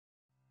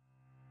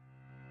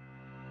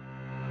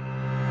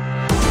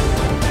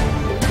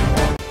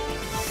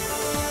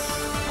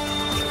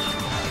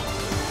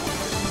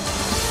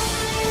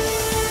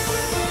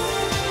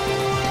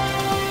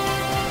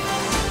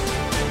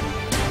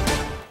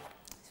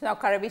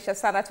Tunakukaribisha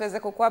sana tuweze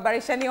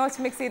kukuhabarisha. Ni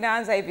HOTMIX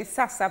inaanza hivi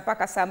sasa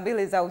mpaka saa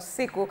 2 za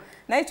usiku.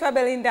 Naitwa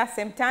Belinda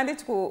Semtandi,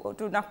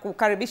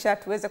 tunakukaribisha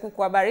tuweze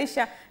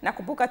kukuhabarisha, na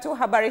kumbuka tu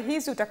habari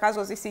hizi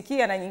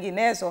utakazozisikia na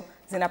nyinginezo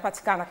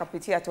zinapatikana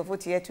kupitia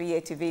tovuti yetu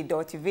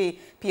etv.tv.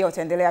 Pia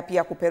utaendelea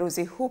pia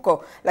kuperuzi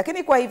huko.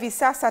 Lakini kwa hivi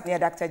sasa ni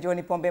Dr.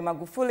 John Pombe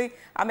Magufuli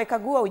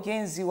amekagua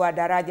ujenzi wa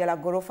daraja la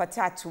ghorofa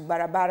 3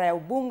 barabara ya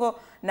Ubungo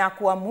na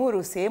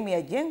kuamuru sehemu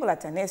ya jengo la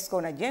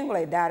Tanesco na jengo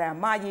la Idara ya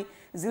Maji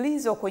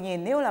zilizo kwenye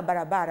eneo la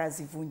barabara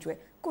zivunjwe.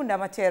 Kunda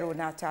Materu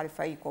na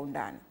taarifa hii kwa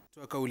undani.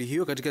 Kauli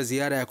hiyo katika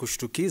ziara ya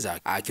kushtukiza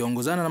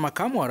akiongozana na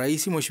makamu wa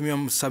rais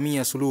Mheshimiwa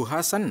Samia Suluhu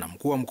Hassan na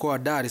mkuu wa mkoa wa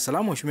Dar es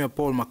Salaam Mheshimiwa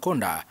Paul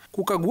Makonda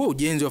kukagua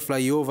ujenzi wa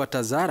flyover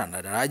Tazara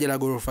na daraja la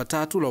ghorofa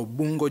 3 la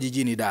Ubungo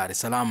jijini Dar es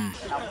Salaam.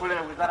 Na kule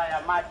Wizara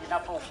ya Maji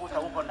inapokuta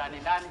huko ndani.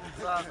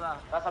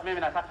 Sasa mimi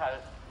nataka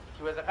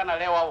kiwezekana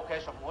leo au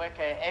kesho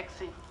muweke X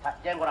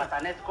jengo la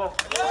Tanesco.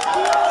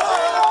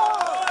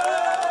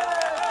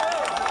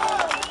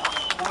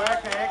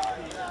 Muweke X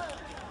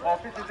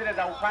ofisi zile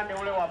za upande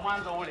ule wa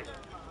mwanzo ule.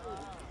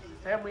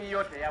 Sehemu hii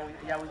yote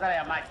ya Wizara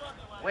ya Maji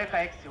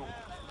weka X huko.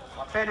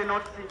 Wapeni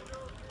notice,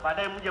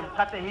 baadaye mje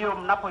mkate hiyo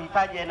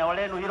mnapohitaji eneo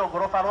lenu hilo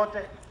ghorofa lote,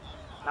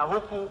 na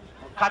huku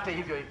mkate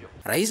hivyo hivyo.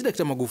 Rais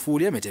Dr.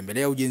 Magufuli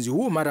ametembelea ujenzi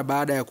huo mara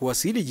baada ya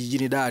kuwasili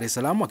jijini Dar es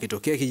Salaam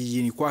akitokea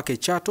kijijini kwake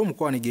Chato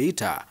mkoani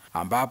Geita,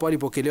 ambapo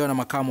alipokelewa na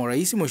makamu wa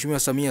rais Mheshimiwa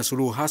Samia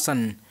Suluhu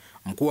Hassan,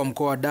 mkuu wa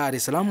mkoa wa Dar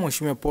es Salaam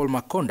Mheshimiwa Paul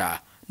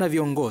Makonda na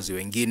viongozi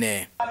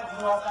wengine.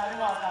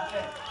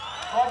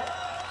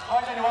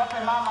 Ngoja niwape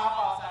mama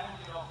hapa wakarimu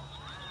kidogo.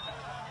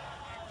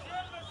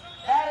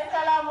 Dar es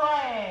Salaam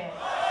oye!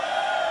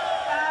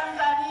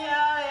 Tanzania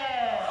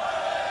oye!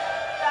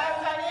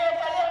 Tanzania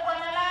itajengwa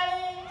na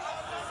nani?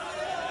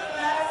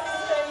 Na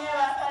sisi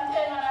wenyewe.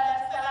 Asanteni na Dar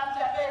es Salaam,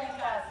 chapeni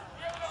kazi.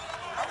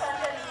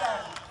 Asanteni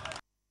sana.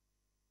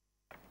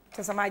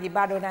 Mtazamaji,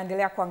 bado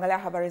naendelea kuangalia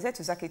habari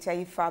zetu za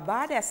kitaifa.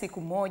 Baada ya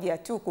siku moja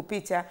tu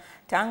kupita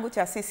tangu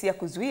taasisi ya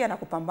kuzuia na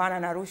kupambana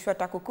na rushwa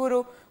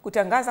TAKUKURU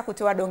kutangaza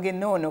kutoa donge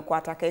nono kwa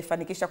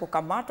atakayefanikisha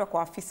kukamatwa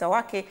kwa afisa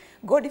wake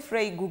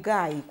Godfrey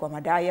Gugai kwa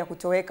madai ya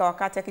kutoweka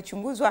wakati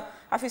akichunguzwa,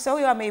 afisa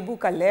huyo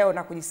ameibuka leo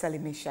na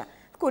kujisalimisha.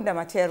 Kunda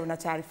Materu na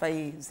taarifa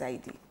hii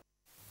zaidi.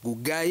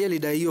 Gugai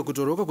alidaiwa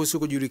kutoroka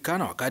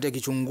kusikojulikana wakati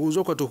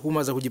akichunguzwa kwa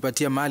tuhuma za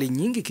kujipatia mali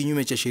nyingi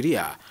kinyume cha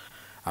sheria,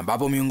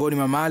 ambapo miongoni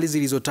mwa mali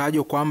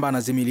zilizotajwa kwamba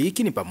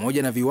anazimiliki ni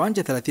pamoja na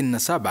viwanja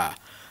 37,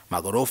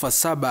 magorofa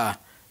 7,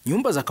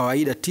 nyumba za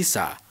kawaida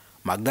 9,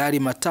 magari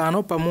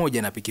 5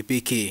 pamoja na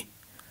pikipiki.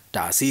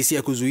 Taasisi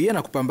ya kuzuia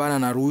na kupambana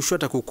na rushwa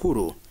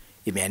TAKUKURU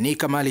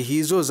imeanika mali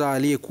hizo za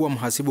aliyekuwa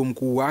mhasibu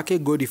mkuu wake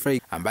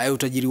Godfrey, ambaye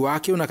utajiri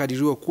wake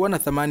unakadiriwa kuwa na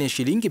thamani ya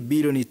shilingi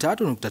bilioni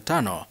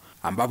 3.5,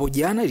 ambapo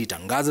jana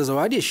ilitangaza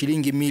zawadi ya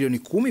shilingi milioni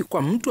 10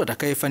 kwa mtu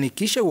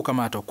atakayefanikisha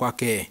kukamatwa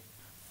kwake.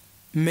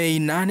 Mei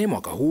 8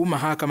 mwaka huu,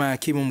 mahakama ya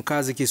hakimu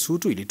mkazi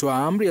Kisutu ilitoa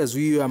amri ya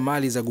zuio ya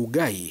mali za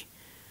Gugai,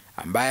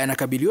 ambaye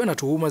anakabiliwa na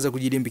tuhuma za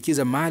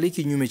kujilimbikiza mali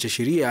kinyume cha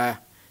sheria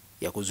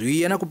ya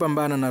kuzuia na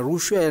kupambana na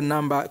rushwa ya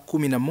namba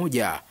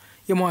 11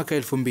 ya mwaka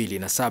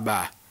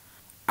 2007.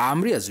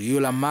 Amri ya zuio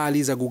la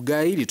mali za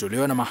Gugai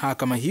ilitolewa na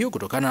mahakama hiyo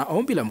kutokana na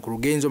ombi la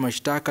mkurugenzi wa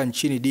mashtaka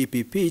nchini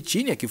DPP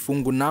chini ya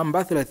kifungu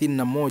namba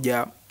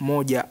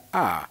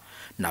 31(1)(a)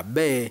 na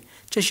 (b)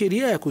 cha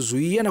sheria ya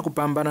kuzuia na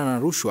kupambana na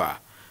rushwa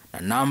na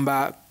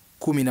namba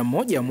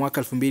 11 ya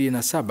mwaka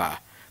 2007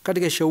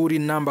 katika shauri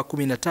namba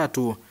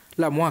 13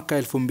 la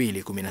mwaka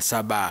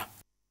 2017.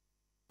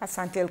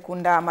 Asante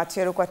Kunda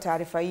Materu kwa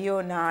taarifa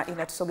hiyo, na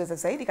inatusogeza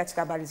zaidi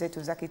katika habari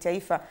zetu za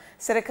kitaifa.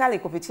 Serikali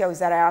kupitia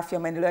Wizara ya Afya,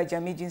 Maendeleo ya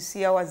Jamii,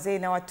 Jinsia, Wazee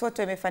na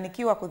Watoto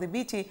imefanikiwa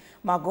kudhibiti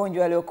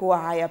magonjwa yaliyokuwa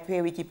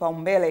hayapewi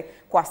kipaumbele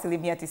kwa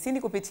 90%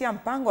 kupitia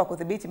mpango wa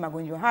kudhibiti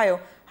magonjwa hayo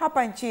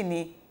hapa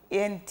nchini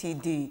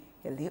NTD.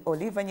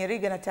 Oliva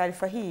Nyeriga na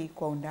taarifa hii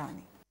kwa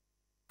undani.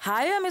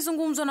 Hayo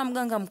yamezungumzwa na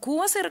mganga mkuu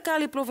wa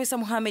serikali Profesa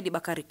Mohamed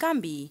Bakari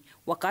Kambi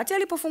wakati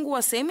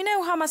alipofungua semina ya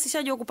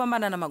uhamasishaji wa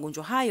kupambana na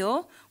magonjwa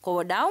hayo kwa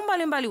wadau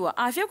mbalimbali wa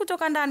afya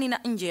kutoka ndani na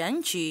nje ya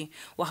nchi,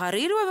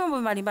 wahariri wa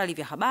vyombo mbalimbali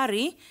vya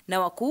habari na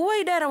wakuu wa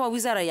idara wa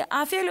Wizara ya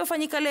Afya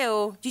iliyofanyika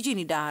leo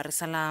jijini Dar es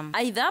Salaam.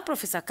 Aidha,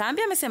 Profesa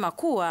Kambi amesema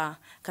kuwa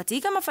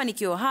katika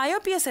mafanikio hayo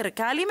pia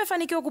serikali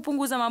imefanikiwa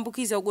kupunguza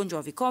maambukizi ya ugonjwa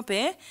wa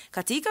vikope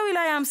katika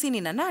wilaya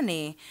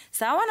 58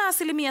 sawa na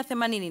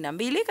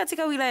 82%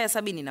 katika wilaya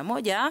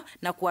 71,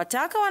 na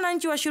kuwataka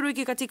wananchi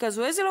washiriki katika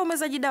zoezi la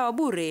umezaji dawa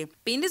bure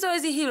pindi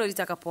zoezi hilo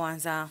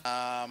litakapoanza.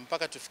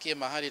 Mpaka tufikie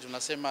mahali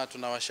tunasema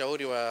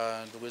tunawashauri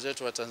wa ndugu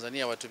zetu wa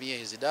Tanzania watumie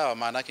hizi dawa,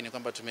 maana yake ni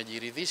kwamba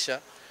tumejiridhisha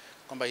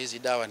kwamba hizi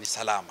dawa ni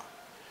salama.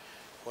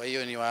 Kwa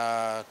hiyo ni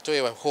watoe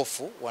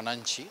hofu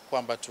wananchi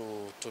kwamba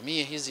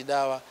tutumie hizi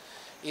dawa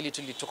ili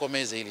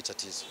tulitokomeze hili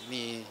tatizo.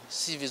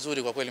 Si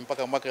vizuri kwa kweli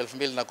mpaka mwaka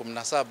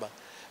 2017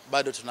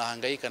 bado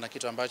tunahangaika na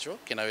kitu ambacho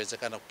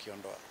kinawezekana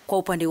kukiondoa. Kwa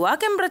upande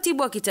wake,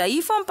 mratibu wa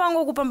kitaifa mpango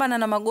wa kupambana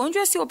na magonjwa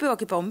yasiyopewa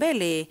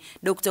kipaumbele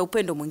Dr.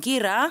 Upendo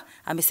Mwingira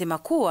amesema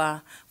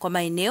kuwa kwa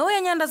maeneo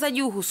ya nyanda za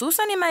juu,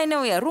 hususan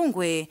maeneo ya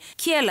Rungwe,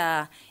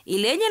 Kyela,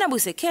 Ileje na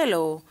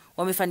Busekelo,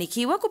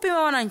 wamefanikiwa kupima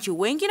wananchi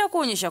wengi na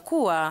kuonyesha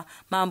kuwa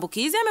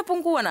maambukizi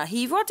yamepungua na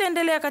hivyo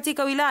wataendelea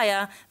katika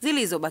wilaya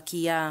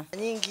zilizobakia.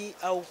 Nyingi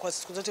au kwa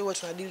siku zote huwa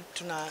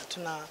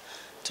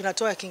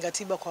tunatoa kinga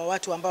tiba kwa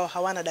watu ambao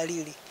hawana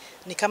dalili.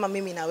 Ni kama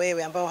mimi na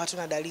wewe ambao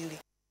hatuna dalili.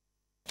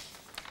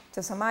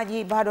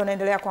 Mtazamaji, bado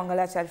unaendelea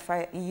kuangalia taarifa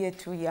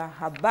yetu ya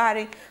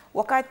habari.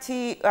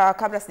 Wakati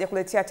kabla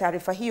sijakuletea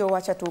taarifa hiyo,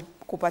 acha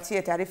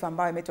tukupatie taarifa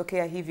ambayo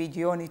imetokea hivi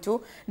jioni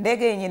tu.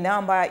 Ndege yenye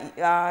namba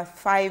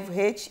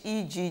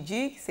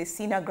 5HEGG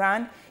Cessna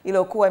Grand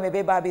iliyokuwa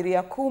imebeba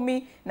abiria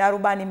 10 na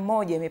rubani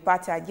mmoja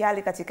imepata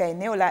ajali katika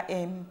eneo la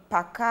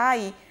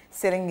Mpakai,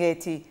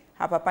 Serengeti,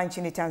 hapa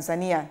nchini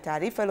Tanzania.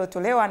 Taarifa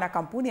iliyotolewa na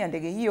kampuni ya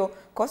ndege hiyo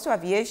Coastal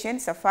Aviation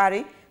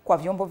Safari kwa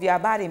vyombo vya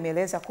habari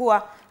imeeleza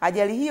kuwa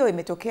ajali hiyo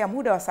imetokea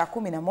muda wa saa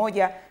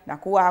 11 na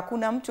kuwa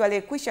hakuna mtu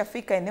aliyekwisha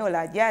fika eneo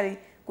la ajali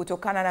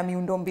kutokana na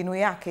miundombinu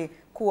yake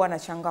kuwa na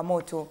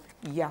changamoto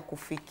ya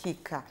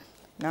kufikika.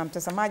 Na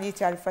mtazamaji,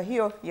 taarifa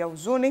hiyo ya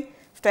huzuni,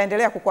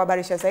 tutaendelea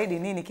kukuhabarisha zaidi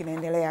nini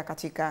kinaendelea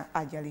katika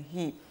ajali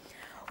hii.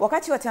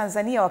 Wakati wa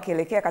Tanzania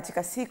wakielekea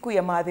katika siku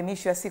ya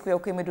maadhimisho ya siku ya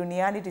ukimwi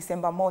duniani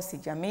Disemba mosi,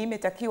 jamii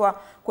imetakiwa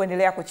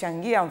kuendelea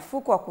kuchangia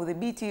mfuko wa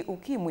kudhibiti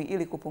ukimwi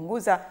ili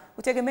kupunguza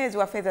utegemezi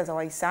wa fedha za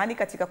wahisani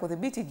katika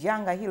kudhibiti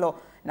janga hilo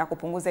na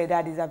kupunguza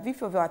idadi za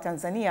vifo vya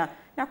Watanzania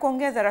na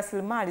kuongeza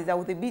rasilimali za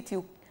udhibiti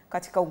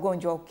katika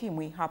ugonjwa wa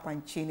ukimwi hapa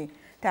nchini.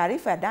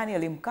 Taarifa ya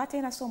Daniel Mkate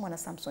inasomwa na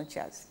Samson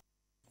Charles.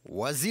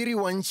 Waziri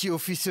wa Nchi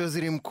Ofisi ya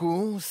Waziri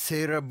Mkuu,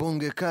 Sera,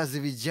 Bunge, Kazi,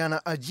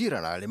 Vijana,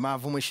 Ajira na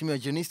Walemavu, Mheshimiwa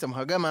Jenista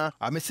Mhagama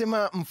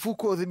amesema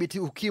mfuko wa udhibiti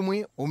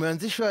ukimwi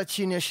umeanzishwa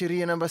chini ya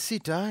sheria namba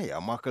 6 ya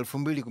mwaka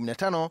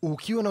 2015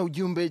 ukiwa na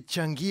ujumbe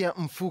changia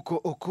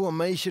mfuko okoa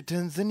maisha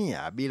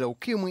Tanzania bila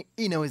ukimwi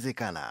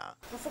inawezekana.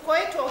 Mfuko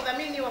wetu wa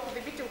udhamini wa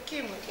kudhibiti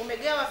ukimwi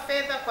umegawa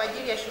fedha kwa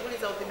ajili ya shughuli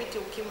za udhibiti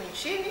ukimwi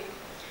nchini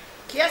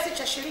kiasi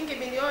cha shilingi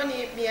milioni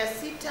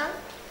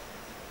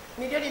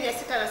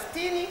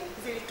 660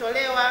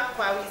 zilitolewa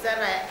kwa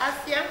Wizara ya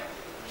Afya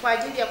kwa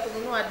ajili ya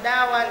kununua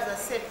dawa za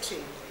Septrin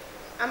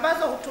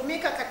ambazo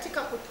hutumika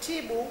katika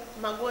kutibu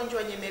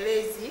magonjwa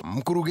nyemelezi.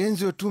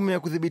 Mkurugenzi wa Tume ya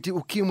Kudhibiti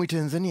Ukimwi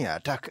Tanzania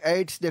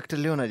TAC-AIDS Dr.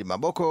 Leonard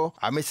Maboko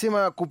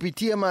amesema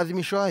kupitia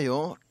maadhimisho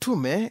hayo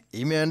tume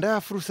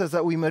imeandaa fursa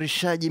za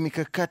uimarishaji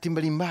mikakati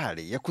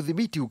mbalimbali ya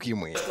kudhibiti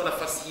ukimwi. Kwa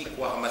nafasi hii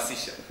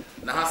kuhamasisha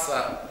na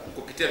hasa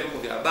kupitia vyombo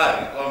vya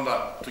habari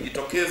kwamba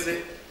tujitokeze,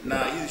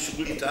 na hizi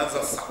shughuli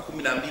itaanza saa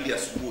 12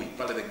 asubuhi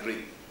pale the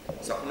green,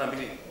 saa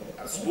 12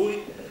 asubuhi,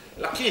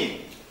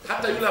 lakini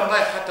hata yule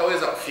ambaye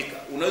hataweza kufika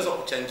unaweza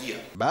kuchangia.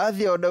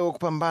 Baadhi ya wadau wa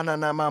kupambana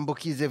na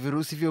maambukizi ya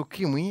virusi vya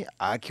ukimwi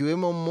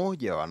akiwemo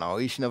mmoja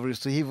wanaoishi na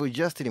virusi hivyo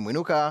Justin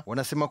Mwinuka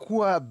wanasema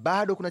kuwa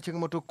bado kuna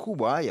changamoto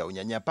kubwa ya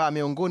unyanyapaa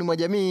miongoni mwa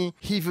jamii,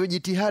 hivyo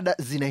jitihada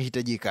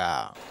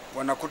zinahitajika.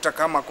 Wanakuta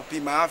kama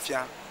kupima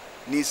afya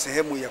ni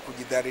sehemu ya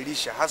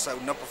kujidhalilisha, hasa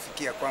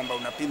unapofikia kwamba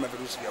unapima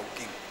virusi vya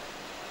ukimwi.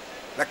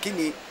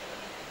 Lakini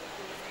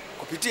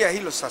kupitia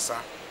hilo sasa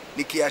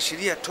ni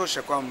kiashiria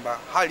tosha kwamba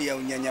hali ya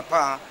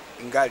unyanyapaa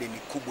ingali ni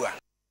kubwa.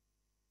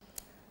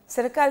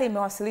 Serikali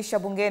imewasilisha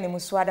bungeni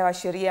mswada wa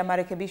sheria ya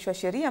marekebisho ya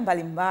sheria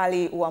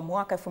mbalimbali wa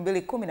mwaka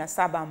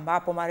 2017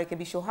 ambapo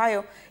marekebisho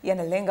hayo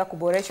yanalenga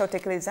kuboresha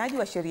utekelezaji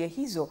wa sheria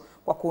hizo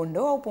kwa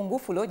kuondoa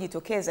upungufu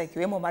uliojitokeza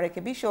ikiwemo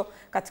marekebisho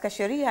katika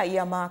sheria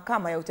ya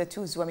mahakama ya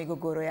utatuzi wa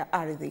migogoro ya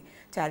ardhi.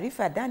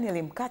 Taarifa ya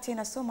Daniel Mkate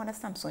inasomwa na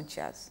Samson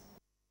Charles.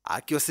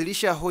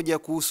 Akiwasilisha hoja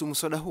kuhusu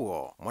mswada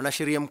huo,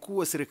 mwanasheria mkuu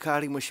wa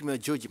serikali Mheshimiwa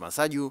George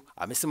Masaju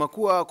amesema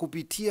kuwa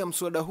kupitia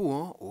mswada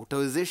huo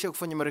utawezesha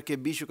kufanya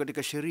marekebisho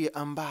katika sheria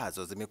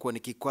ambazo zimekuwa ni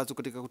kikwazo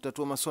katika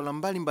kutatua masuala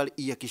mbalimbali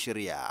ya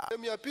kisheria.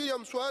 Sehemu ya pili ya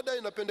mswada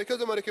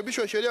inapendekeza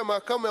marekebisho ya sheria ya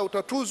mahakama ya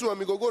utatuzi wa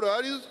migogoro ya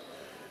ardhi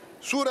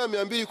sura ya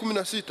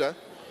 216,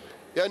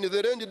 yani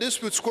the Land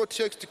Disputes Court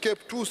Act Cap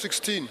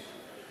 216.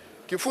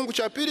 Kifungu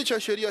cha pili cha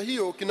sheria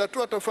hiyo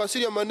kinatoa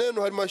tafasiri ya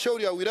maneno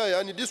halmashauri ya wilaya,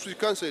 yani district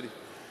council,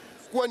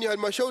 kuwa ni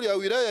halmashauri ya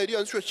wilaya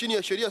iliyoanzishwa chini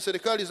ya sheria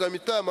serikali za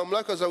mitaa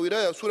mamlaka za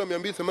wilaya sura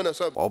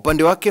 287. Kwa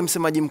upande wake,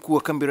 msemaji mkuu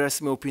wa kambi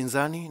rasmi ya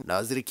upinzani na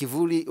waziri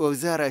kivuli wa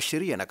Wizara ya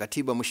Sheria na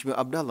Katiba Mheshimiwa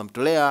Abdallah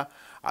Mtolea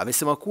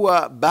amesema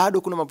kuwa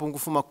bado kuna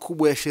mapungufu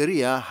makubwa ya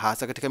sheria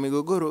hasa katika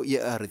migogoro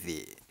ya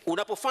ardhi.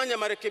 Unapofanya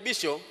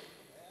marekebisho,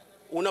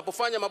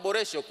 unapofanya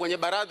maboresho kwenye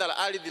baraza la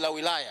ardhi la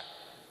wilaya,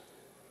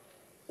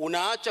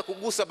 unaacha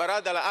kugusa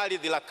baraza la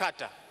ardhi la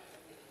kata,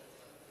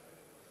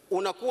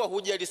 unakuwa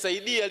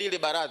hujalisaidia lile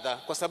baraza,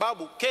 kwa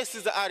sababu kesi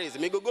za ardhi,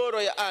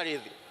 migogoro ya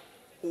ardhi,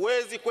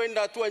 huwezi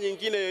kwenda hatua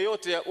nyingine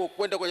yoyote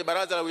kwenda kwenye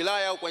baraza la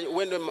wilaya au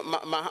uende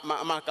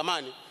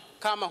mahakamani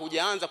kama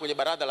hujaanza kwenye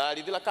baraza la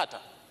ardhi la kata.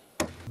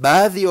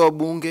 Baadhi ya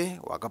wabunge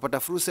wakapata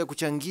fursa ya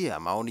kuchangia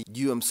maoni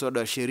juu ya mswada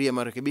wa sheria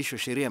marekebisho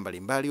sheria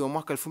mbalimbali wa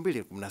mwaka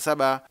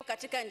 2017.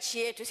 Katika nchi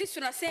yetu sisi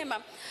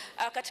tunasema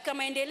katika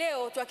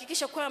maendeleo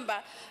tuhakikisha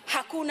kwamba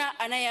hakuna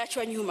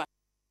anayeachwa nyuma.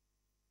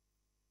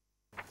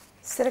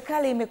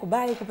 Serikali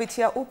imekubali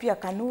kupitia upya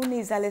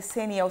kanuni za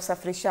leseni ya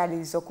usafirishaji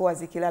zilizokuwa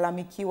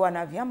zikilalamikiwa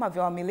na vyama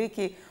vya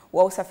wamiliki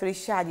wa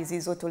usafirishaji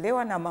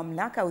zilizotolewa na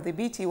Mamlaka ya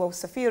Udhibiti wa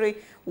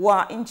Usafiri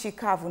wa Nchi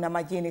Kavu na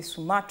Majini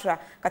Sumatra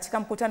katika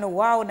mkutano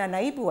wao na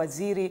Naibu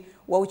Waziri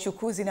wa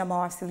Uchukuzi na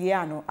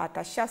Mawasiliano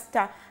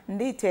Atashasta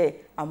Ndite,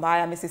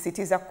 ambaye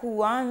amesisitiza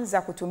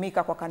kuanza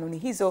kutumika kwa kanuni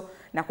hizo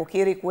na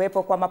kukiri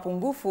kuwepo kwa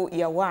mapungufu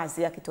ya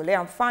wazi,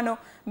 akitolea mfano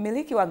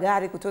mmiliki wa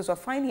gari kutozwa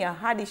faini ya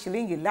hadi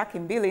shilingi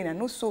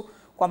 2.5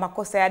 kwa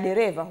makosa ya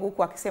dereva,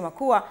 huku akisema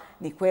kuwa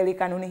ni kweli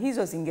kanuni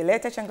hizo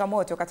zingeleta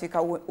changamoto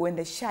katika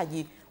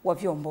uendeshaji wa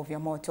vyombo vya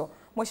moto.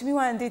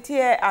 Mheshimiwa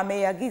Ndite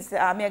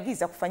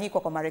ameagiza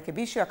kufanyikwa kwa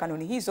marekebisho ya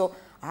kanuni hizo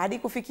hadi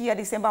kufikia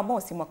Disemba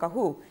mosi mwaka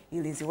huu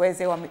ili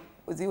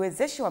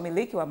ziwezeshe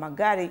wamiliki wa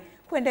magari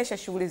kuendesha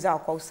shughuli zao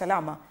kwa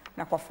usalama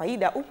na kwa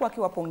faida, huku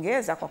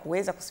akiwapongeza kwa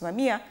kuweza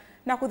kusimamia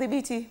na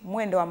kudhibiti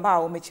mwendo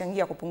ambao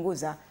umechangia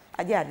kupunguza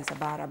ajali za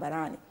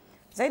barabarani.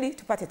 Zaidi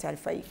tupate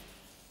taarifa hii.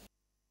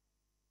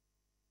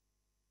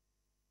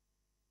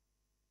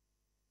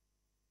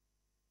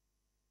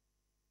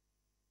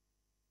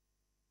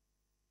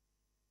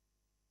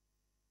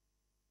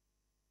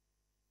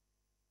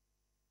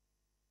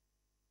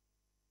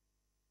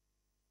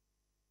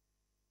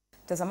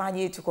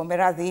 Mtazamaji, tukombe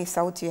radhi,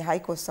 sauti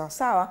haiko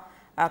sawasawa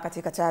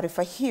katika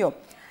taarifa hiyo.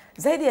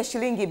 Zaidi ya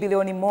shilingi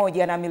bilioni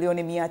 1 na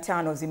milioni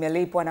 500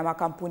 zimelipwa na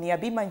makampuni ya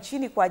bima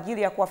nchini kwa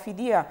ajili ya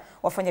kuwafidia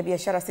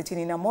wafanyabiashara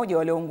 61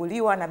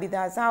 waliounguliwa na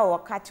bidhaa zao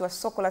wakati wa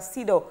soko la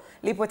Sido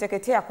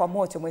lilipoteketea kwa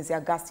moto mwezi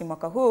Agosti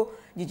mwaka huu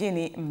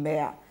jijini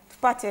Mbeya.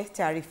 Tupate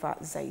taarifa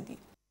zaidi.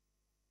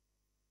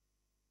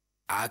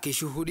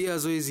 Akishuhudia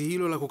zoezi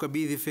hilo la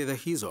kukabidhi fedha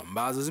hizo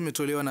ambazo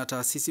zimetolewa na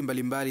taasisi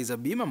mbalimbali za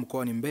bima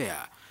mkoani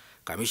Mbeya,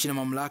 Kamishna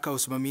Mamlaka ya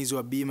Usimamizi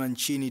wa Bima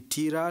nchini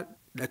TIRA,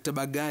 Dr.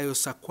 Bagayo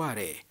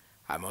Sakware,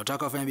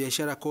 amewataka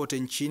wafanyabiashara kote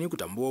nchini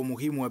kutambua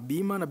umuhimu wa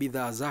bima na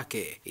bidhaa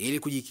zake ili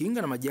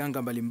kujikinga na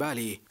majanga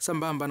mbalimbali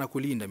sambamba na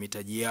kulinda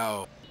mitaji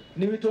yao.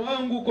 Ni wito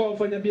wangu kwa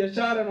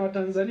wafanyabiashara na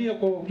Watanzania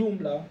kwa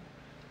ujumla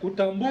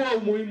kutambua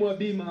umuhimu wa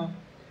bima,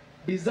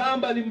 bidhaa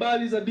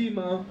mbalimbali za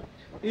bima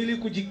ili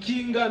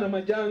kujikinga na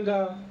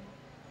majanga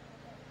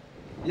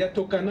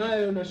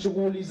yatokanayo na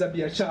shughuli za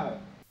biashara.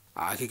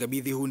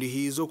 Akikabidhi hundi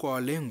hizo kwa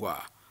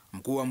walengwa,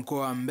 mkuu wa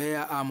mkoa wa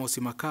Mbeya Amos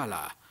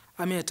Makala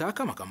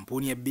ameyataka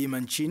makampuni ya bima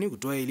nchini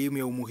kutoa elimu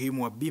ya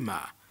umuhimu wa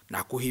bima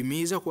na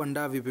kuhimiza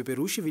kuandaa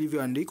vipeperushi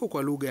vilivyoandikwa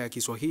kwa lugha ya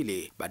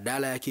Kiswahili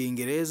badala ya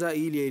Kiingereza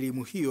ili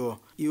elimu hiyo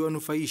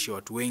iwanufaishe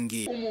watu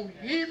wengi.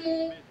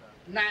 Umuhimu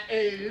na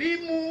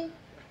elimu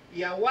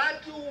ya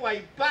watu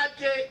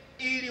waipate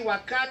ili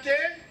wakate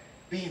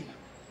bima.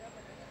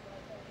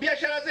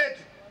 Biashara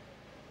zetu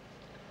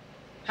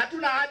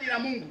hatuna ahadi na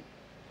Mungu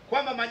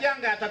kwamba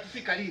majanga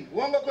yatatufika lini.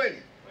 Uongo kweli?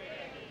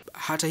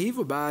 Hata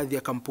hivyo, baadhi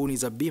ya kampuni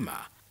za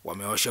bima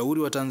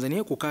wamewashauri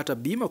Watanzania kukata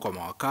bima kwa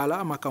mawakala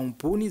ama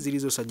kampuni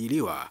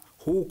zilizosajiliwa,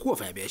 huku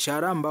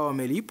wafanyabiashara ambao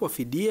wamelipwa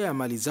fidia ya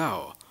mali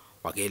zao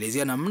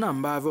wakielezea namna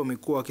ambavyo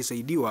wamekuwa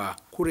wakisaidiwa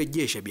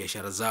kurejesha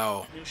biashara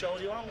zao. Ni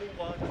ushauri wangu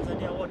kwa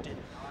Watanzania wote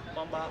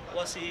kwamba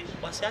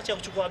wasiache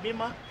kuchukua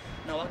bima,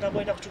 na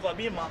watakapoenda kuchukua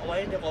bima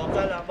waende kwa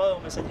wakala ambao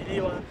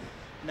wamesajiliwa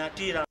na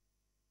TIRA.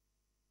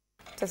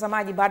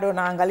 Mtazamaji, bado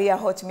naangalia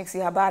HOTMIX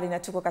Habari na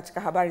tuko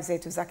katika habari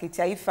zetu za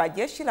kitaifa.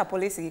 Jeshi la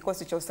polisi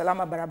kikosi cha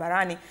usalama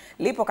barabarani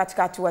lipo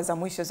katika hatua za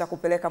mwisho za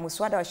kupeleka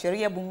muswada wa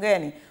sheria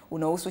bungeni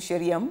unaohusu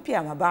sheria mpya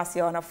ya mabasi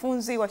ya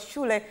wanafunzi wa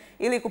shule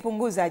ili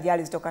kupunguza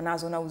ajali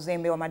zitokanazo na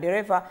uzembe wa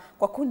madereva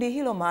kwa kundi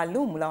hilo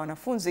maalum la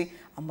wanafunzi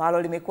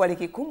ambalo limekuwa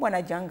likikumbwa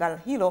na janga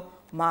hilo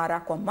mara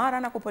kwa mara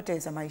na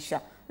kupoteza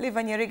maisha.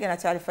 Liva Nyeriga na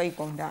taarifa hii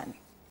kwa undani.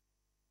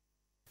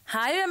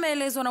 Hayo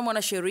yameelezwa na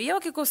mwanasheria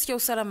wa kikosi cha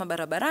usalama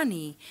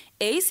barabarani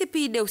ACP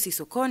Deusi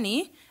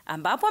Sokoni,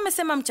 ambapo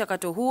amesema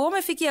mchakato huo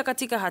umefikia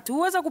katika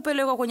hatua za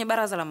kupelekwa kwenye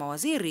baraza la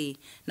mawaziri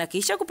na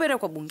kisha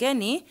kupelekwa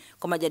bungeni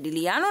kwa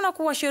majadiliano na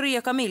kuwa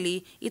sheria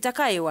kamili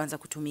itakayoanza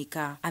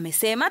kutumika.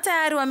 Amesema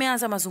tayari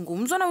wameanza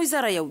mazungumzo na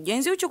Wizara ya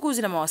Ujenzi,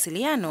 Uchukuzi na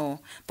Mawasiliano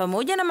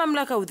pamoja na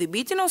Mamlaka ya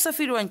Udhibiti na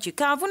Usafiri wa Nchi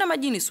Kavu na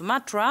Majini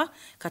Sumatra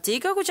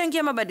katika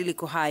kuchangia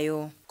mabadiliko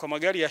hayo. Kwa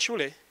magari ya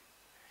shule,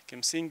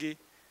 kimsingi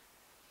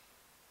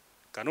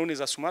kanuni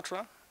za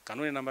Sumatra,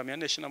 kanuni namba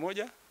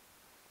 421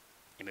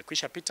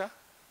 imekwisha pita,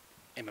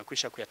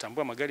 imekwisha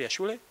kuyatambua magari ya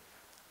shule,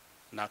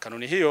 na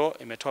kanuni hiyo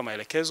imetoa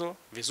maelekezo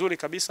vizuri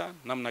kabisa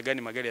namna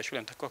gani magari ya shule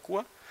yanatakiwa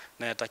kuwa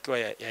na yatakiwa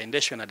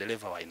yaendeshwe na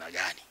dereva wa aina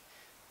gani.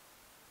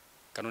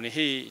 Kanuni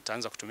hii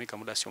itaanza kutumika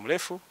muda sio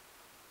mrefu,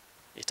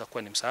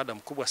 itakuwa ni msaada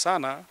mkubwa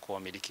sana kwa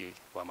wamiliki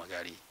wa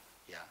magari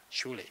ya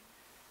shule.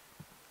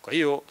 Kwa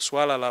hiyo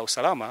suala la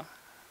usalama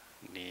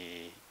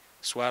ni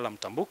suala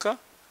mtambuka,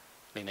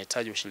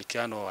 linahitaji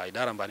ushirikiano wa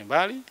idara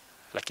mbalimbali,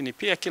 lakini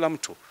pia kila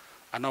mtu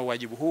ana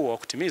wajibu huo wa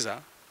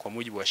kutimiza kwa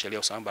mujibu wa sheria ya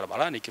usalama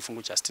barabarani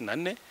kifungu cha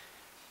 64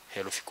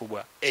 herufi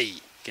kubwa A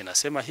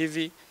kinasema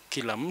hivi: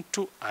 kila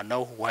mtu ana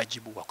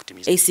wajibu wa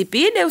kutimiza. ACP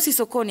Deusi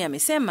Sokoni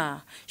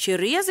amesema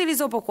sheria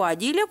zilizopo kwa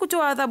ajili ya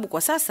kutoa adhabu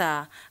kwa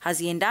sasa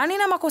haziendani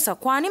na makosa,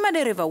 kwani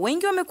madereva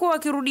wengi wamekuwa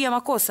wakirudia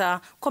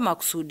makosa kwa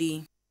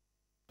makusudi.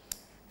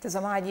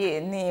 Mtazamaji,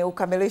 ni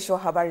ukamilisho wa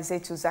habari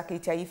zetu za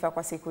kitaifa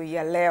kwa siku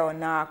ya leo,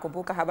 na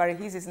kumbuka habari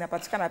hizi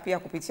zinapatikana pia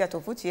kupitia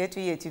tovuti yetu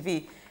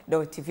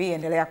EATV.tv.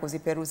 Endelea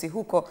kuziperuzi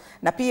huko,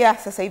 na pia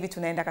sasa hivi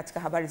tunaenda katika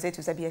habari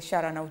zetu za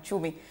biashara na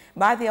uchumi.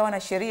 Baadhi ya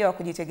wanasheria wa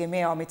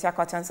kujitegemea wametaka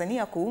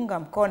Watanzania kuunga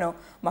mkono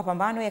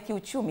mapambano ya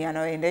kiuchumi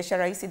anayoendesha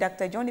Rais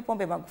Dr. John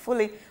Pombe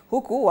Magufuli,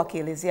 huku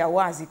wakielezea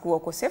wazi kuwa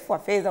ukosefu wa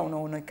fedha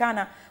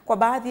unaoonekana kwa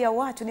baadhi ya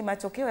watu ni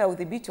matokeo ya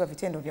udhibiti wa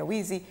vitendo vya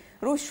wizi,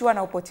 rushwa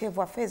na upotevu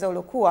wa fedha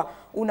uliokuwa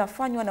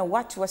unafanywa na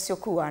watu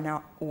wasiokuwa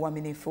na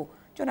uaminifu.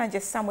 Jonanje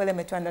Samuel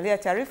ametuandalia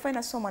taarifa,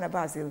 inasomwa na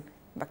Basil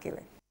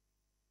Mbakile.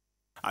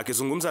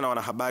 Akizungumza na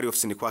wanahabari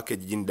ofisini kwake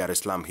jijini Dar es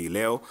Salaam hii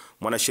leo,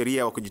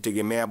 mwanasheria wa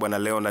kujitegemea Bwana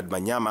Leonard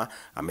Manyama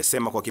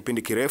amesema kwa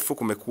kipindi kirefu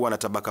kumekuwa na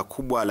tabaka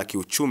kubwa la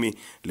kiuchumi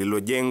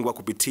lililojengwa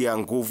kupitia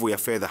nguvu ya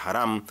fedha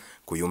haramu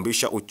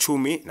kuyumbisha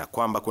uchumi, na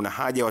kwamba kuna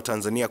haja wa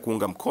Tanzania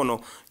kuunga mkono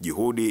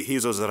juhudi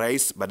hizo za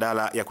rais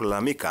badala ya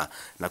kulalamika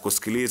na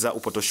kusikiliza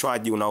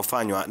upotoshwaji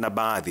unaofanywa na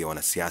baadhi ya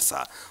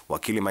wanasiasa.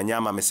 Wakili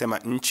Manyama amesema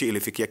nchi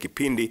ilifikia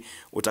kipindi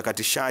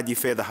utakatishaji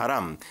fedha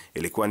haramu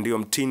ilikuwa ndio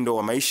mtindo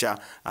wa maisha,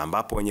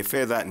 ambapo wenye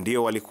fedha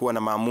ndio walikuwa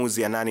na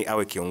maamuzi ya nani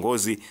awe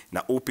kiongozi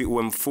na upi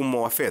uwe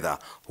mfumo wa fedha,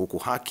 huku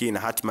haki na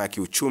hatima ya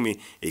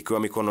kiuchumi ikiwa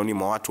mikononi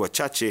mwa watu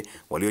wachache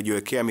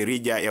waliojiwekea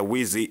mirija ya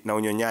wizi na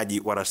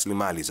unyonyaji wa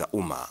rasilimali za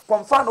umma. Kwa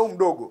mfano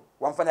mdogo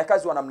wa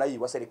mfanyakazi wa namna hii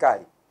wa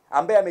serikali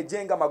ambaye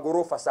amejenga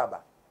magorofa 7.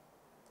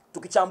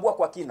 Tukichambua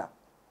kwa kina,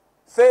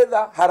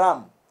 fedha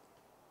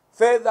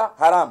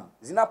haramu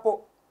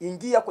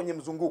zinapoingia kwenye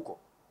mzunguko,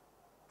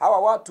 hawa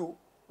watu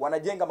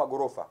wanajenga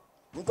magorofa.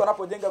 Mtu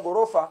anapojenga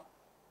gorofa,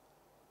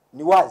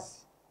 ni wazi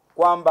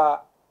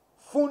kwamba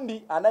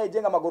fundi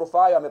anayejenga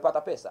magorofa hayo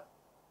amepata pesa.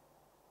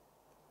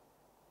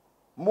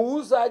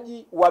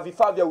 Muuzaji wa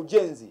vifaa vya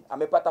ujenzi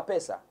amepata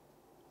pesa.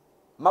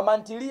 Mama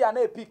ntilia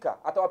anayepika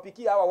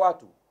atawapikia hawa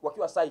watu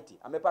wakiwa site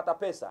amepata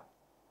pesa.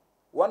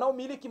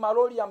 Wanaomiliki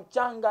malori ya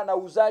mchanga na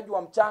uuzaji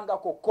wa mchanga,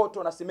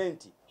 kokoto na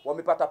simenti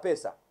wamepata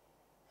pesa.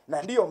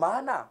 Na ndiyo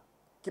maana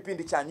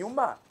kipindi cha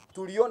nyuma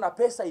tuliona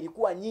pesa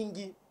ilikuwa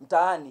nyingi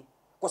mtaani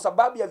kwa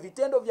sababu ya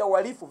vitendo vya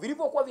uhalifu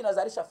vilivyokuwa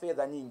vinazalisha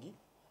fedha nyingi,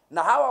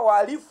 na hawa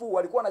wahalifu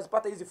walikuwa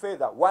wanazipata hizi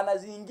fedha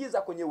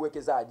wanaziingiza kwenye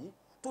uwekezaji.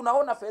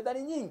 Tunaona fedha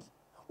ni nyingi.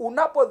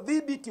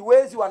 Unapodhibiti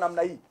wezi wa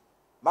namna hii,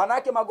 maana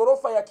yake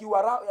magorofa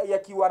ya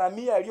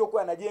kiwaramia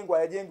yaliyokuwa yanajengwa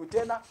hayajengwi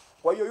tena.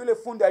 Kwa hiyo yule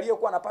fundi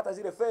aliyekuwa anapata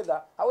zile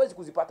fedha hawezi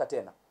kuzipata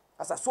tena.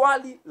 Sasa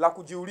swali la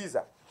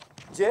kujiuliza,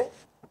 je,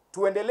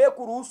 tuendelee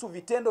kuruhusu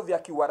vitendo vya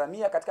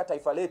kiwaramia katika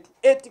taifa letu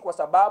eti kwa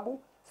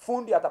sababu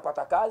fundi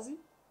atapata kazi,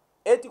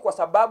 eti kwa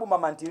sababu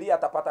mama ntilia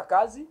atapata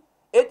kazi,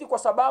 eti kwa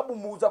sababu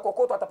muuza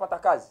kokoto atapata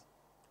kazi?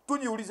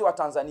 Tujiulize wa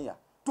Tanzania,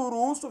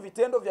 turuhusu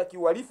vitendo vya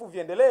kiuhalifu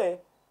viendelee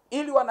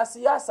ili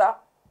wanasiasa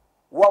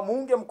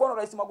wamuunge mkono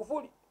Rais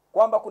Magufuli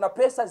kwamba kuna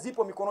pesa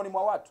zipo mikononi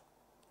mwa watu?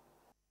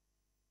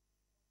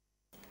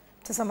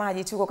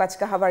 Mtazamaji, tuko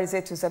katika habari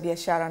zetu za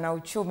biashara na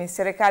uchumi.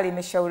 Serikali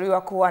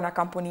imeshauriwa kuwa na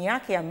kampuni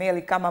yake ya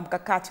meli kama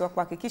mkakati wa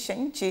kuhakikisha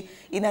nchi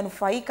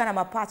inanufaika na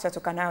mapato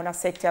yatokanayo na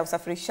sekta ya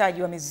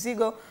usafirishaji wa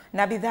mizigo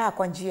na bidhaa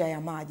kwa njia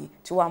ya maji,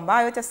 hatua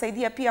ambayo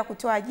itasaidia pia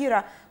kutoa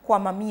ajira kwa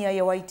mamia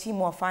ya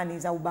wahitimu wa fani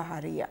za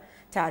ubaharia.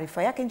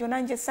 Taarifa yake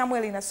Jonanje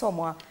Samuel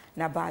inasomwa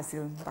na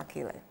Basil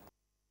Mbakile.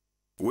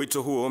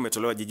 Wito huo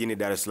umetolewa jijini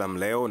Dar es Salaam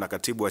leo na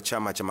katibu wa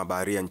chama cha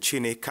mabaharia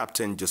nchini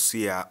Captain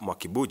Josia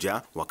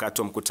Mwakibuja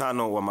wakati wa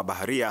mkutano wa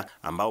mabaharia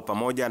ambao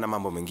pamoja na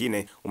mambo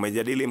mengine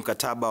umejadili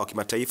mkataba wa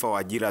kimataifa wa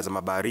ajira za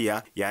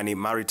mabaharia, yani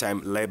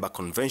Maritime Labor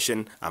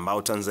Convention,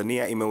 ambao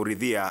Tanzania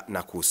imeuridhia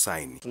na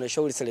kusaini.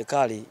 Tunashauri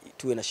serikali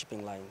tuwe na shipping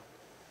line.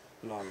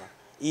 Unaona,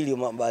 ili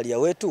mabaharia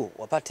wetu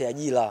wapate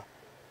ajira,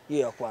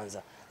 hiyo ya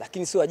kwanza.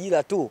 Lakini sio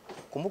ajira tu.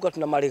 Kumbuka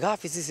tuna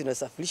malighafi sisi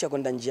tunasafirisha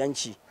kwenda nje ya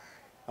nchi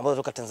ambazo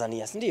kutoka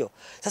Tanzania, si ndio?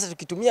 Sasa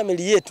tukitumia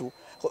meli yetu,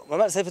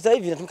 sasa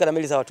hivi inatumika na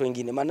meli za watu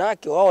wengine. Maana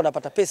yake wao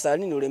wanapata pesa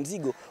nini ule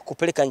mzigo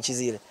kupeleka nchi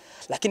zile.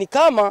 Lakini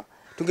kama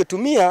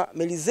tungetumia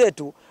meli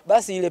zetu,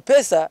 basi ile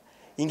pesa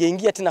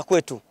ingeingia tena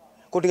kwetu.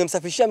 Kwa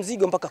tungemsafirishia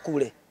mzigo mpaka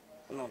kule.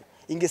 Unaona?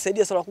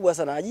 Ingesaidia swala kubwa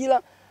sana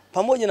ajira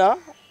pamoja na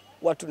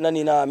watu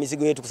na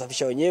mizigo yetu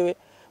kusafisha wenyewe.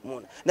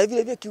 Unaona? Na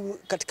vile vile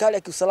katika hali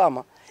ya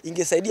kiusalama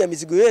ingesaidia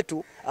mizigo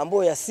yetu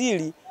ambayo ya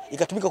asili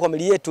ikatumika kwa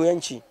meli yetu ya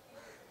nchi.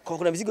 Kwa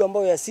kuna mizigo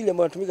ambayo ya asili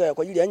ambayo inatumika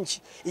kwa ajili ya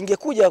nchi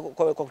ingekuja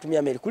kwa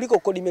kutumia meli kuliko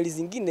kodi meli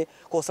zingine,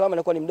 kwa usalama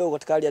inakuwa ni mdogo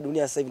katika hali ya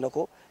dunia sasa hivi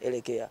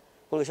inakoelekea.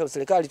 Kwa hiyo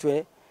serikali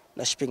tuwe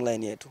na shipping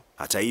line yetu.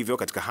 Hata hivyo,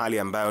 katika hali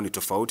ambayo ni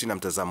tofauti na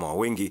mtazamo wa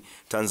wengi,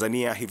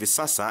 Tanzania hivi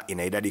sasa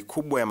ina idadi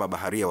kubwa ya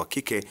mabaharia wa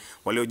kike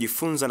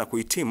waliojifunza na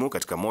kuhitimu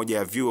katika moja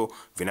ya vyuo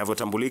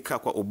vinavyotambulika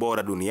kwa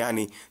ubora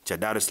duniani cha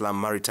Dar es Salaam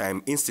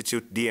Maritime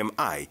Institute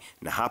DMI,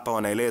 na hapa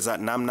wanaeleza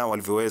namna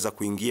walivyoweza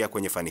kuingia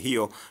kwenye fani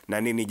hiyo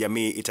na nini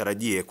jamii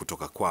itarajie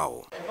kutoka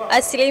kwao.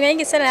 Asilimia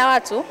nyingi sana ya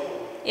watu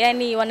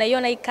yani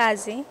wanaiona hii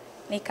kazi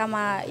ni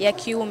kama ya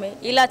kiume,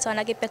 ila hata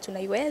wanawake pia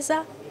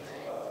tunaiweza.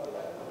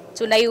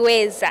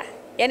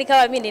 Yaani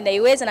kama mimi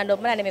ninaiweza na ndio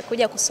maana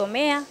nimekuja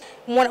kusomea.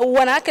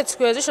 Wanawake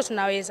tukiwezeshwa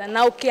tunaweza.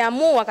 Na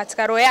ukiamua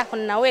katika roho yako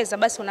ninaweza,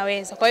 basi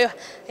unaweza. Kwa hiyo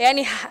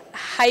yani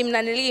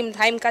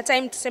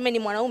haimkatai mtu tuseme ni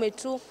mwanaume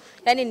tu,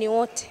 yani ni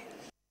wote.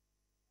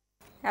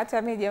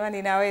 Hata mimi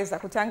jamani naweza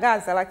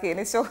kutangaza,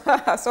 lakini sio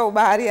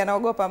ubaharia,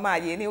 naogopa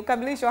maji. Ni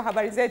ukamilisho wa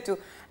habari zetu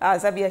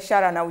za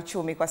biashara na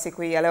uchumi kwa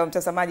siku hii ya leo.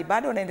 Mtazamaji,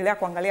 bado unaendelea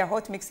kuangalia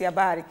HOTMIX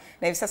Habari,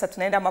 na hivi sasa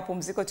tunaenda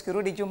mapumziko.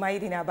 Tukirudi juma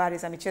hili na habari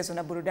za michezo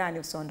na burudani,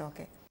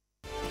 usiondoke.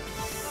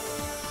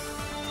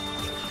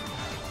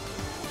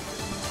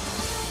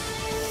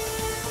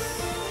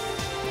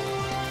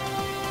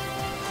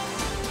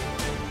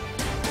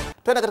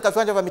 Tuenda katika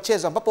viwanja vya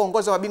michezo ambapo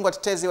uongozi wa mabingwa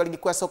tetezi wa ligi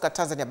kuu ya soka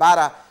Tanzania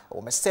bara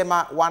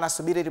umesema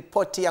wanasubiri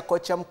ripoti ya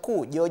kocha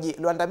mkuu George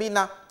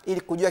Luandamina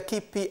ili kujua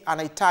kipi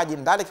anahitaji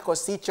ndani ya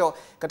kikosi hicho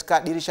katika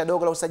dirisha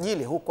dogo la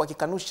usajili, huku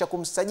akikanusha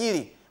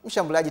kumsajili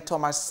mshambuliaji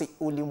Thomas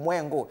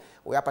Ulimwengu.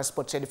 Huyu hapa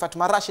Sport Head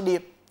Fatuma Rashidi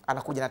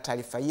anakuja na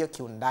taarifa hiyo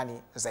kiundani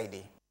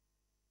zaidi.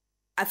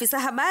 Afisa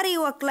habari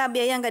wa klabu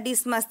ya Yanga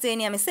Dismas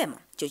Teni amesema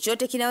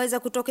chochote kinaweza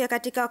kutokea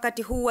katika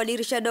wakati huu wa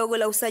dirisha dogo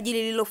la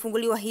usajili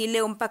lililofunguliwa hii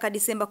leo mpaka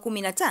Disemba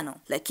 15,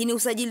 lakini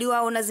usajili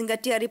wao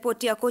unazingatia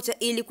ripoti ya kocha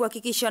ili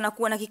kuhakikisha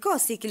wanakuwa na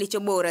kikosi kilicho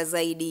bora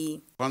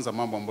zaidi. Kwanza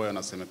mambo ambayo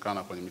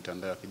yanasemekana kwenye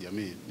mitandao ya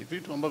kijamii ni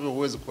vitu ambavyo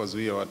huwezi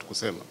kuwazuia watu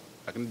kusema,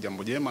 lakini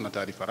jambo jema na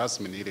taarifa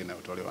rasmi ni ile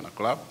inayotolewa na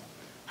klabu.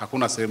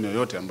 Hakuna sehemu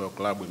yoyote ambayo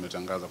klabu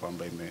imetangaza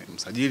kwamba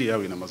imemsajili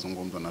au ina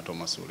mazungumzo na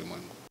Thomas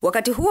Ulimwengu.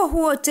 Wakati huo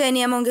huo,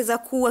 Teni ameongeza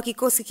kuwa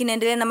kikosi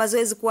kinaendelea na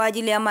mazoezi kwa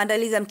ajili ya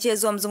maandalizi ya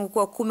mchezo wa mzunguko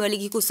wa 10 wa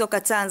ligi kuu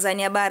soka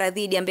Tanzania bara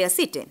dhidi ya Mbeya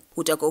City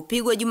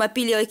utakaopigwa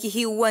Jumapili ya wiki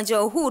hii uwanja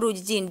wa Uhuru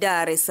jijini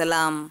Dar es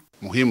Salaam.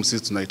 Muhimu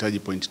sisi tunahitaji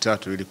pointi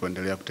 3 ili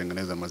kuendelea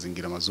kutengeneza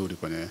mazingira mazuri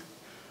kwenye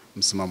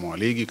msimamo wa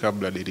ligi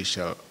kabla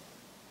dirisha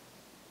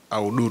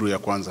au duru ya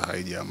kwanza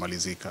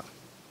haijamalizika.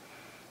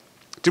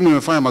 Timu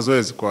imefanya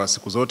mazoezi kwa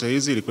siku zote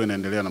hizi, ilikuwa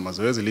inaendelea na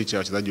mazoezi licha ya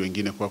wachezaji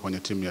wengine kuwa kwenye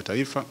timu ya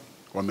taifa.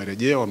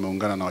 Wamerejea,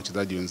 wameungana na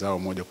wachezaji wenzao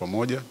moja kwa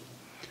moja.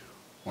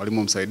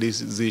 Mwalimu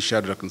msaidizi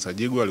Shadrack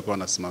Nsajigwa alikuwa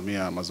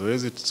anasimamia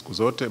mazoezi siku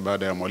zote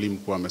baada ya mwalimu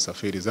kuwa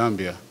amesafiri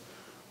Zambia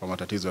kwa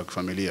matatizo ya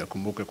kifamilia.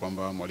 Kumbuke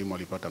kwamba mwalimu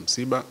alipata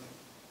msiba,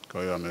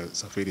 kwa hiyo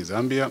amesafiri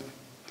Zambia.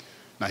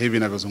 Na hivi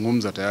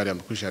ninavyozungumza tayari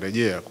amekwisha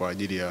rejea kwa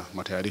ajili ya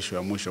matayarisho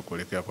ya mwisho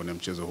kuelekea kwenye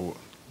mchezo huo.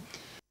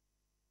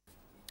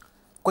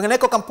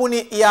 Kwingineko,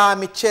 kampuni ya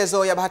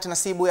michezo ya bahati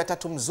nasibu ya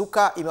Tatu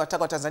Mzuka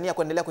imewataka Watanzania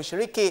kuendelea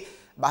kushiriki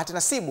bahati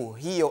nasibu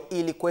hiyo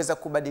ili kuweza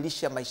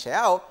kubadilisha maisha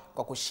yao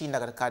kwa kushinda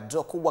katika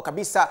draw kubwa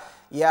kabisa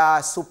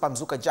ya Super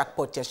Mzuka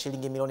Jackpot ya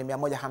shilingi milioni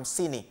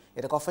 150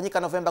 itakayofanyika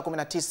Novemba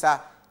 19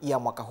 ya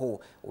mwaka huu.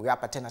 Huyu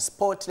hapa tena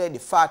Sport Lady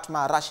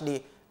Fatuma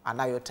Rashidi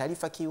anayo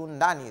taarifa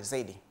kiundani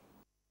zaidi.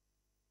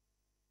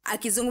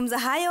 Akizungumza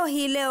hayo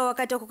hii leo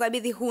wakati wa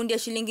kukabidhi hundi ya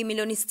shilingi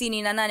milioni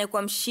 68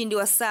 kwa mshindi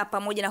wa saa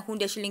pamoja na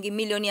hundi ya shilingi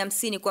milioni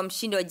 50 kwa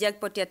mshindi wa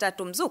jackpot ya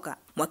Tatu Mzuka,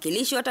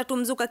 mwakilishi wa Tatu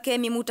Mzuka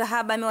Kemi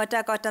Mutahaba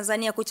amewataka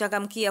Watanzania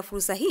kuchangamkia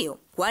fursa hiyo,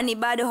 kwani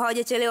bado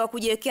hawajachelewa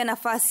kujiwekea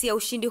nafasi ya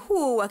ushindi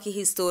huu wa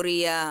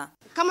kihistoria.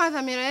 Kama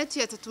dhamira yetu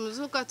ya Tatu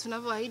Mzuka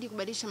tunavyoahidi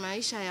kubadilisha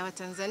maisha ya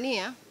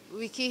Watanzania,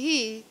 wiki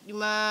hii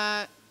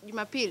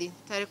Jumapili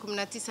tarehe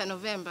 19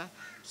 Novemba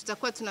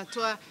tutakuwa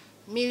tunatoa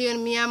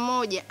milioni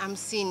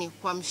 150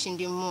 kwa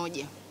mshindi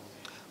mmoja.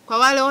 Kwa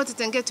wale wote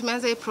tangia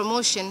tumeanza hii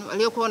promotion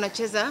waliokuwa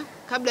wanacheza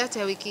kabla hata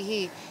ya wiki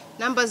hii,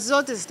 namba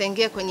zote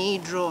zitaingia kwenye hii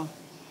draw.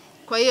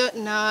 Kwa hiyo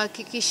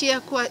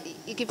nahakikishia kuwa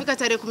ikifika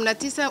tarehe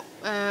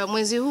 19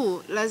 mwezi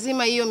huu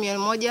lazima hiyo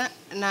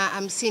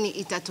 150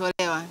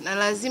 itatolewa na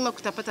lazima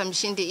kutapata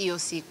mshindi hiyo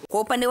siku.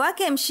 Kwa upande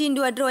wake mshindi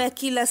wa draw ya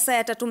kila saa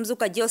ya Tatu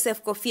Mzuka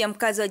Joseph Kofia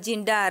mkazi wa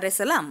jijini Dar es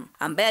Salaam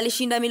ambaye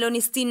alishinda milioni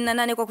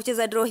 68 kwa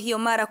kucheza draw hiyo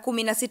mara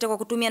 16 kwa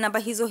kutumia namba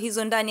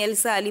hizo ndani ya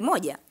lisaa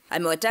moja,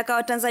 amewataka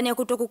Watanzania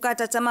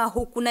kutokukata tamaa,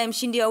 huku naye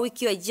mshindi wa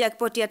wiki wa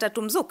jackpot ya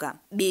Tatu Mzuka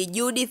Bi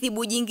Judith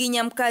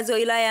Bujinginya mkazi wa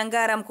wilaya ya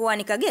Ngara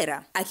mkoani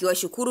Kagera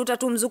akiwashukuru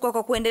Tatu Mzuka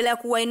kwa kuendelea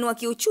kuwainua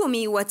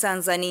kiuchumi wa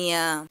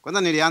Tanzania.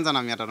 Kwanza nilianza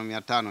na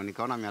 500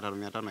 nikaona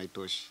 500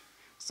 haitoshi.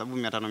 Sababu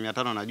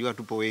 500 najua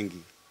tupo wengi.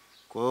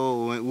 Kwa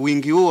hiyo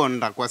wingi huo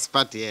ndakuwa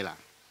sipati hela.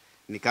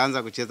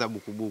 Nikaanza kucheza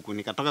bukubuku.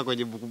 Nikatoka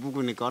kwenye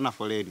bukubuku nikaona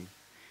foleni.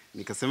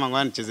 Nikasema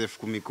ngoja nicheze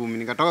 10,000.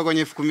 Nikatoka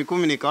kwenye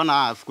 10,000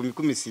 nikaona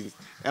 10,000 si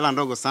hela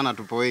ndogo sana,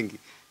 tupo wengi.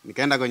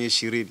 Nikaenda kwenye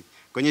 20.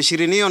 Kwenye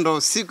 20 hiyo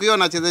ndo siku hiyo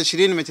nacheza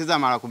 20 nimecheza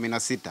mara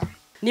 16.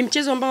 Ni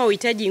mchezo ambao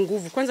unahitaji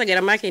nguvu. Kwanza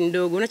gharama yake ni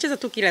ndogo. Unacheza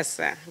tu kila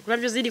saa.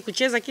 Unavyozidi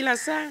kucheza kila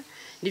saa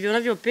ndivyo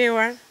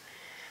unavyopewa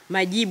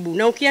majibu.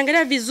 Na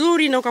ukiangalia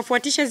vizuri na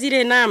ukafuatisha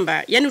zile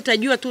namba, yani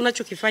utajua tu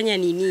unachokifanya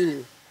ni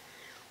nini.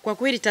 Kwa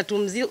kweli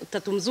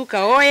Tatu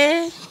Mzuka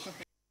oye.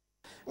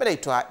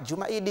 Naitwa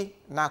Juma Idi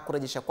na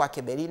kurejesha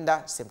kwake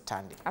Belinda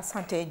Semtandi.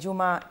 Asante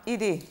Juma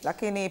Idi,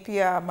 lakini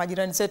pia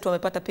majirani zetu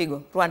wamepata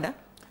pigo. Rwanda?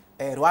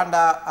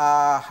 Rwanda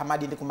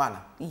Hamadi Ndikumana.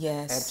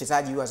 Yes.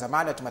 Mchezaji wa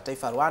zamani wa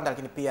kimataifa Rwanda,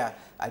 lakini pia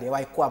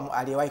aliyewahi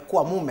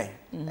kuwa mume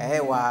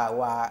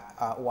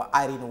wa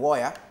Irene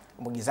Uwoya,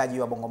 mwigizaji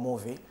wa Bongo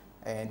Movie,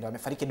 ndio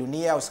amefariki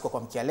dunia usiku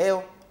kwa mkia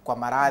leo kwa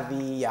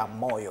maradhi ya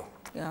moyo.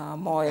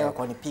 moyo.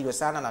 Kwa nipigwe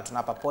sana na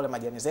tunapa pole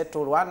majirani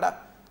zetu Rwanda.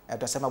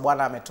 Tunasema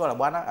Bwana ametoa na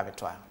Bwana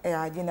ametoa.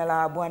 Jina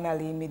la Bwana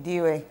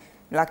lihimidiwe.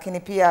 Lakini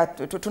pia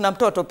tuna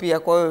mtoto pia,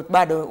 kwa hiyo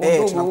bado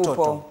undugu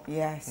upo.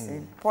 Yes.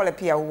 Pole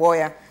pia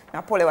Uwoya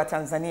na pole wa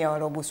Tanzania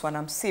walioguswa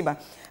na msiba.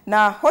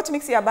 Na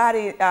HOTMIX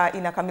Habari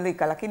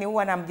inakamilika, lakini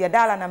huwa na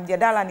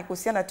mjadala ni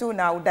kuhusiana tu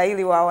na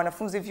udahili wa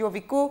wanafunzi vyuo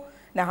vikuu,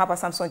 na hapa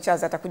Samson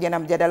Chaza atakuja na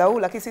mjadala huu.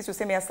 Lakini sisi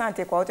tuseme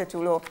asante kwa wote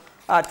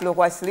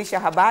tuliokuwasilisha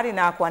habari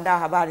na kuandaa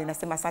habari.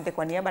 Nasema asante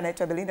kwa niaba,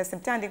 naitwa Belinda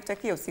Semtandi,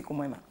 kutakia usiku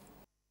mwema.